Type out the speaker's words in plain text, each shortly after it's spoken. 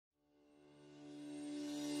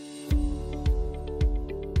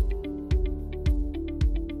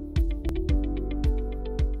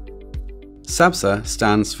SABSA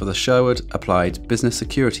stands for the Sherwood Applied Business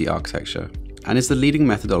Security Architecture and is the leading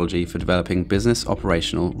methodology for developing business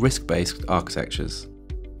operational risk-based architectures.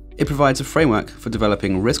 It provides a framework for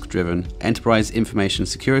developing risk-driven enterprise information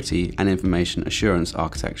security and information assurance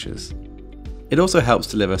architectures. It also helps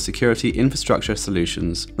deliver security infrastructure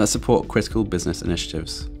solutions that support critical business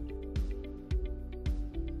initiatives.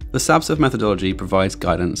 The SABSA methodology provides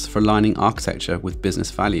guidance for aligning architecture with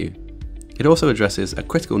business value. It also addresses a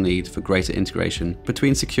critical need for greater integration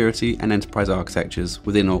between security and enterprise architectures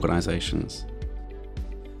within organizations.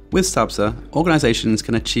 With SABSA, organizations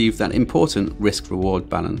can achieve that important risk-reward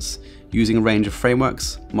balance using a range of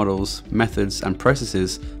frameworks, models, methods, and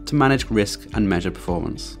processes to manage risk and measure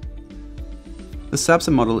performance. The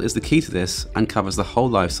SABSA model is the key to this and covers the whole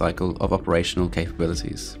life cycle of operational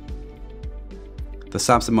capabilities. The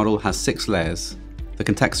SABSA model has 6 layers: the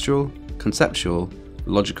contextual, conceptual,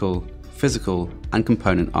 logical, physical, and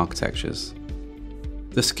component architectures.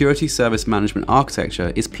 The security service management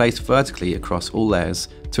architecture is placed vertically across all layers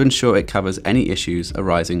to ensure it covers any issues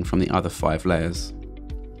arising from the other 5 layers.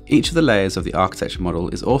 Each of the layers of the architecture model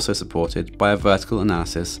is also supported by a vertical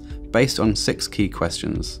analysis based on 6 key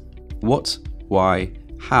questions: what, why,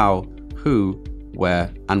 how, who,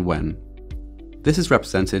 where, and when. This is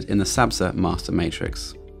represented in the SABSA master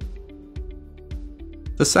matrix.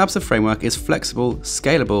 The SABSA framework is flexible,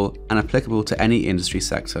 scalable, and applicable to any industry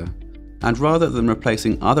sector. And rather than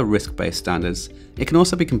replacing other risk-based standards, it can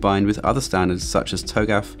also be combined with other standards such as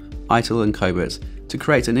TOGAF, ITIL, and COBIT to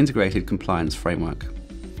create an integrated compliance framework.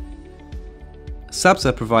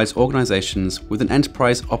 SABSA provides organizations with an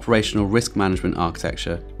enterprise operational risk management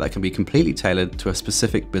architecture that can be completely tailored to a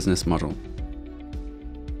specific business model.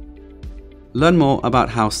 Learn more about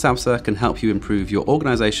how SABSA can help you improve your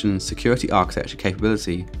organization's security architecture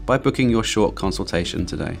capability by booking your short consultation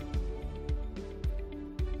today.